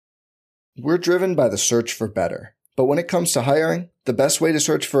We're driven by the search for better. But when it comes to hiring, the best way to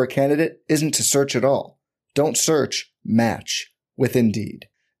search for a candidate isn't to search at all. Don't search, match with Indeed.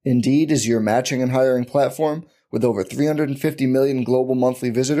 Indeed is your matching and hiring platform with over 350 million global monthly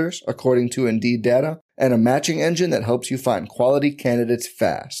visitors, according to Indeed data, and a matching engine that helps you find quality candidates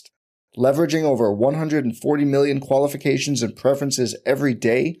fast. Leveraging over 140 million qualifications and preferences every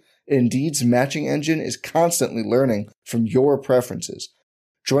day, Indeed's matching engine is constantly learning from your preferences.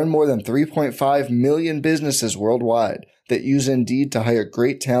 Join more than 3.5 million businesses worldwide that use Indeed to hire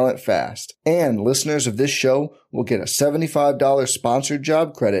great talent fast. And listeners of this show will get a $75 sponsored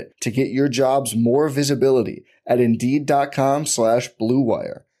job credit to get your jobs more visibility at Indeed.com/Blue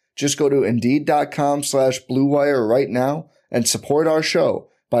Wire. Just go to Indeed.com/Blue Wire right now and support our show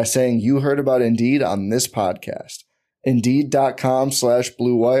by saying you heard about Indeed on this podcast.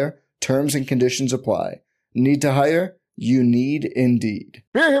 Indeed.com/Blue Wire. Terms and conditions apply. Need to hire? You need Indeed.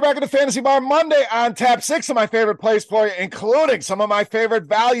 We're here back at the Fantasy Bar Monday on tap. 6 of my favorite plays for you, including some of my favorite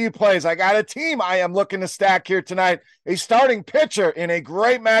value plays. I got a team I am looking to stack here tonight. A starting pitcher in a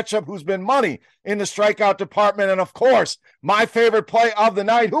great matchup who's been money in the strikeout department. And of course, my favorite play of the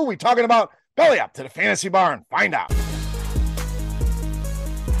night. Who are we talking about? Belly up to the Fantasy Bar and find out.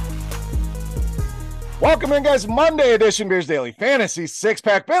 Welcome in, guys. Monday edition Beers Daily Fantasy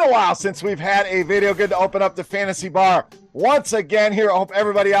Six-Pack. Been a while since we've had a video. Good to open up the Fantasy Bar once again here. I hope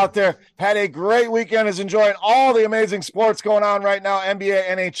everybody out there had a great weekend, is enjoying all the amazing sports going on right now. NBA,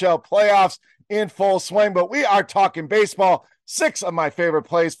 NHL playoffs in full swing, but we are talking baseball. 6 of my favorite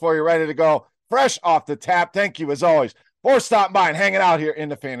plays for you, ready to go, fresh off the tap. Thank you, as always, for stopping by and hanging out here in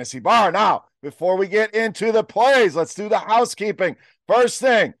the Fantasy Bar. Now, before we get into the plays, let's do the housekeeping. First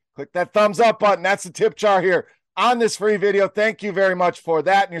thing, click that thumbs up button. That's the tip jar here on this free video. Thank you very much for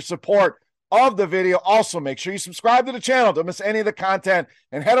that and your support of the video. Also, make sure you subscribe to the channel. Don't miss any of the content.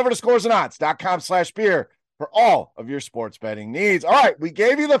 And head over to scoresandodds.com/beer for all of your sports betting needs. All right, we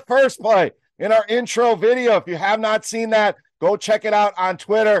gave you the first play in our intro video. If you have not seen that, go check it out on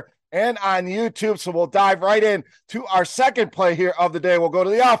Twitter and on YouTube. So we'll dive right in to our second play here of the day. We'll go to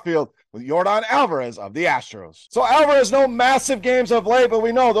the outfield with Yordan Alvarez of the Astros. So Alvarez, no massive games of late, but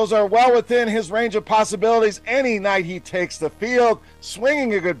we know those are well within his range of possibilities any night he takes the field.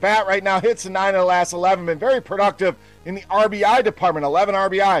 Swinging a good bat right now, hits in 9 of the last 11, been very productive in the RBI department, 11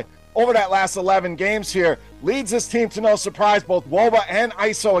 RBI over that last 11 games here. Leads this team to no surprise, both WOBA and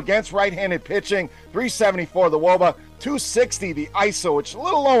ISO against right-handed pitching. 374 the WOBA, 260 the ISO, which is a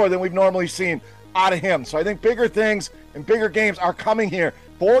little lower than we've normally seen out of him. So I think bigger things and bigger games are coming here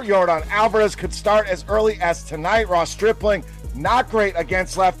for Yordan Alvarez. Could start as early as tonight. Ross Stripling, not great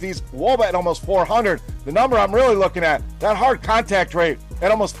against lefties. WOBA at almost 400. The number I'm really looking at, that hard contact rate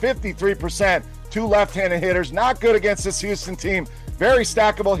at almost 53%. 2 left-handed hitters, not good against this Houston team. Very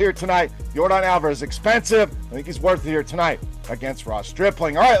stackable here tonight. Yordan Alvarez, expensive. I think he's worth it here tonight against Ross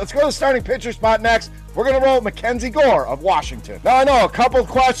Stripling. All right, let's go to the starting pitcher spot next. We're going to roll Mackenzie Gore of Washington. Now, I know a couple of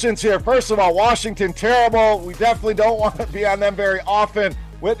questions here. First of all, Washington, terrible. We definitely don't want to be on them very often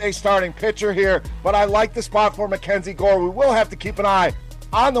with a starting pitcher here, but I like the spot for Mackenzie Gore. We will have to keep an eye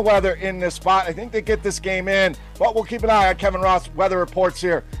on the weather in this spot. I think they get this game in, but we'll keep an eye on Kevin Ross weather reports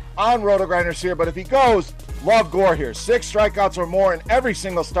here on Roto-Grinders here. But if he goes, love Gore here. 6 strikeouts or more in every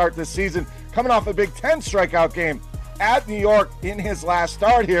single start this season, coming off a Big Ten strikeout game at New York in his last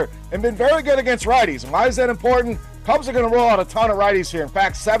start here, and been very good against righties. And why is that important? Cubs are going to roll out a ton of righties here. In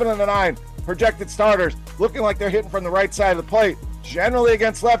fact, 7 of the 9 projected starters looking like they're hitting from the right side of the plate. Generally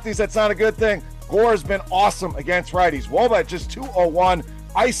against lefties, that's not a good thing. Gore has been awesome against righties. WOBA at just 201.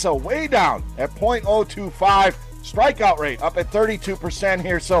 ISO way down at .025. Strikeout rate up at 32%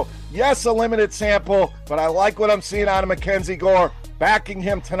 here. So, yes, a limited sample, but I like what I'm seeing out of Mackenzie Gore, backing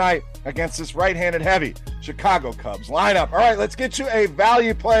him tonight against this right-handed heavy Chicago Cubs lineup. All right, let's get you a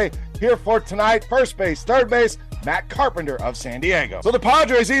value play here for tonight. First base, third base, Matt Carpenter of San Diego. So the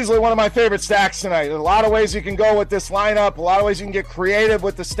Padres, easily one of my favorite stacks tonight. There's a lot of ways you can go with this lineup, a lot of ways you can get creative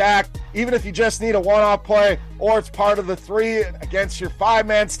with the stack, even if you just need a one-off play or it's part of the 3 against your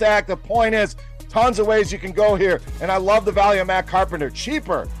 5-man stack. The point is, tons of ways you can go here, and I love the value of Matt Carpenter.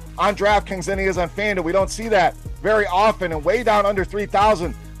 Cheaper on DraftKings than he is on FanDuel. We don't see that very often, and way down under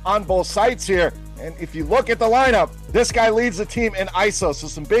 3,000 on both sites here. And if you look at the lineup, this guy leads the team in ISO, so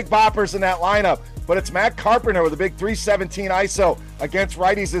some big boppers in that lineup. But it's Matt Carpenter with a big 317 ISO against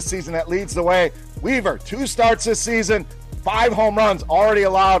righties this season that leads the way. Weaver, 2 starts this season, 5 home runs already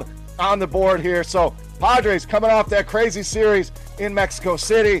allowed on the board here. So Padres coming off that crazy series in Mexico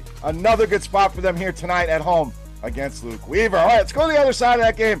City. Another good spot for them here tonight at home against Luke Weaver. All right, let's go to the other side of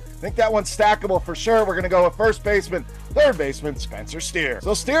that game. I think that one's stackable for sure. We're going to go with first baseman, third baseman, Spencer Steer.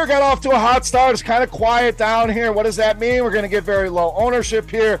 So Steer got off to a hot start. It's kind of quiet down here. What does that mean? We're going to get very low ownership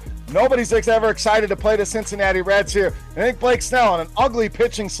here. Nobody's ever excited to play the Cincinnati Reds here. I think Blake Snell on an ugly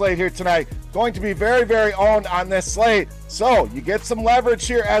pitching slate here tonight, going to be very, very owned on this slate. So you get some leverage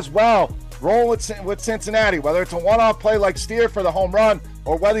here as well. Roll with Cincinnati, whether it's a one-off play like Steer for the home run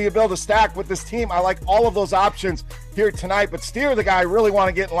or whether you build a stack with this team. I like all of those options here tonight, but Steer, the guy I really want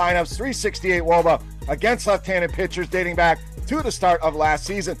to get in lineups. 368 WOBA against left-handed pitchers dating back to the start of last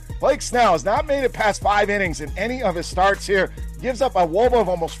season. Blake Snell has not made it past 5 innings in any of his starts here. Gives up a WOBA of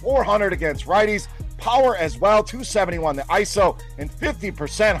almost 400 against righties. Power as well, 271 the ISO, and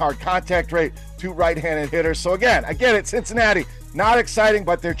 50% hard contact rate to right-handed hitters. So again, I get it, Cincinnati, not exciting,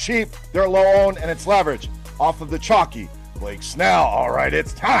 but they're cheap, they're low-owned, and it's leverage off of the chalky Blake Snell. All right,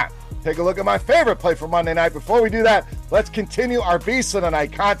 it's time. Take a look at my favorite play for Monday night. Before we do that, let's continue our Beast of the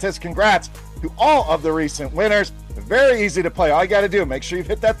Night contest. Congrats to all of the recent winners. Very easy to play. All you got to do, make sure you've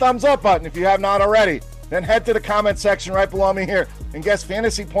hit that thumbs up button if you have not already. Then head to the comment section right below me here and guess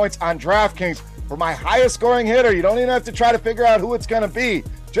fantasy points on DraftKings for my highest scoring hitter. You don't even have to try to figure out who it's going to be.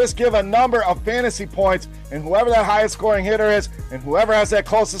 Just give a number of fantasy points, and whoever that highest scoring hitter is and whoever has that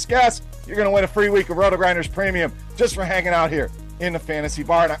closest guess, you're going to win a free week of RotoGrinders Premium just for hanging out here in the fantasy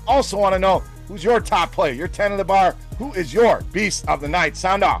bar. And I also want to know who's your top player, your 10 of the bar. Who is your Beast of the Night?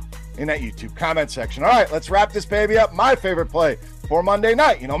 Sound off in that YouTube comment section. All right, let's wrap this baby up. My favorite play for Monday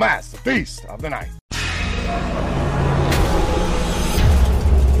night, Mass, the Beast of the Night.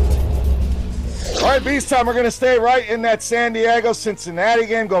 All right, Beast time. We're going to stay right in that San Diego-Cincinnati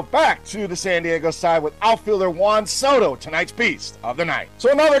game. Go back to the San Diego side with outfielder Juan Soto, tonight's Beast of the Night.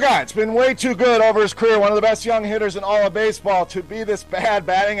 So another guy, it's been way too good over his career. One of the best young hitters in all of baseball to be this bad.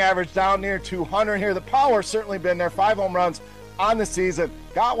 Batting average down near 200 here. The power certainly been there. 5 home runs on the season.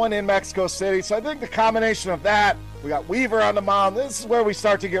 Got one in Mexico City. So I think the combination of that, we got Weaver on the mound. This is where we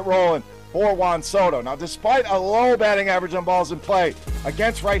start to get rolling for Juan Soto. Now, despite a low batting average on balls in play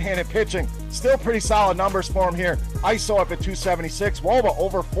against right-handed pitching, still pretty solid numbers for him here. ISO up at 276, WOBA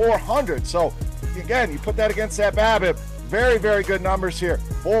over 400. So, again, you put that against that BABIP, very, very good numbers here.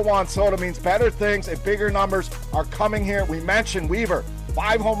 For Juan Soto means better things and bigger numbers are coming here. We mentioned Weaver,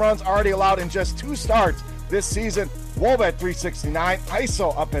 5 home runs already allowed in just 2 starts this season. WOBA at 369,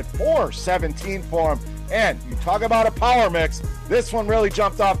 ISO up at 417 for him. And you talk about a power mix, this one really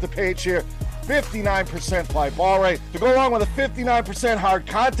jumped off the page here. 59% fly ball rate. To go along with a 59% hard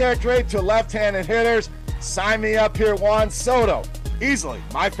contact rate to left-handed hitters, sign me up here, Juan Soto. Easily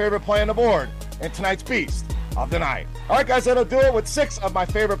my favorite play on the board and tonight's Beast of the Night. All right, guys, that'll do it with 6 of my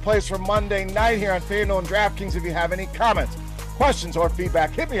favorite plays from Monday night here on FanDuel and DraftKings. If you have any comments, questions, or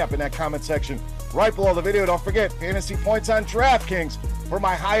feedback, hit me up in that comment section right below the video. Don't forget, fantasy points on DraftKings for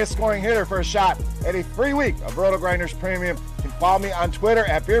my highest scoring hitter for a shot at a free week of RotoGrinders Premium. You can follow me on Twitter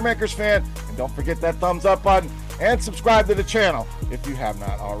at BeerMakersFan, and don't forget that thumbs up button and subscribe to the channel if you have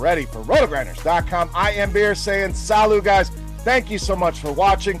not already. For RotoGrinders.com, I am Beer saying salut, guys. Thank you so much for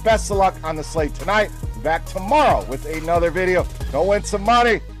watching. Best of luck on the slate tonight. Be back tomorrow with another video. Go win some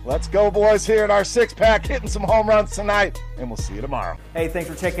money. Let's go, boys, here in our 6-pack, hitting some home runs tonight, and we'll see you tomorrow. Hey, thanks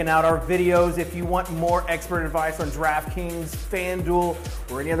for checking out our videos. If you want more expert advice on DraftKings, FanDuel,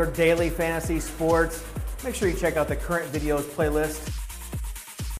 or any other daily fantasy sports, make sure you check out the current videos playlist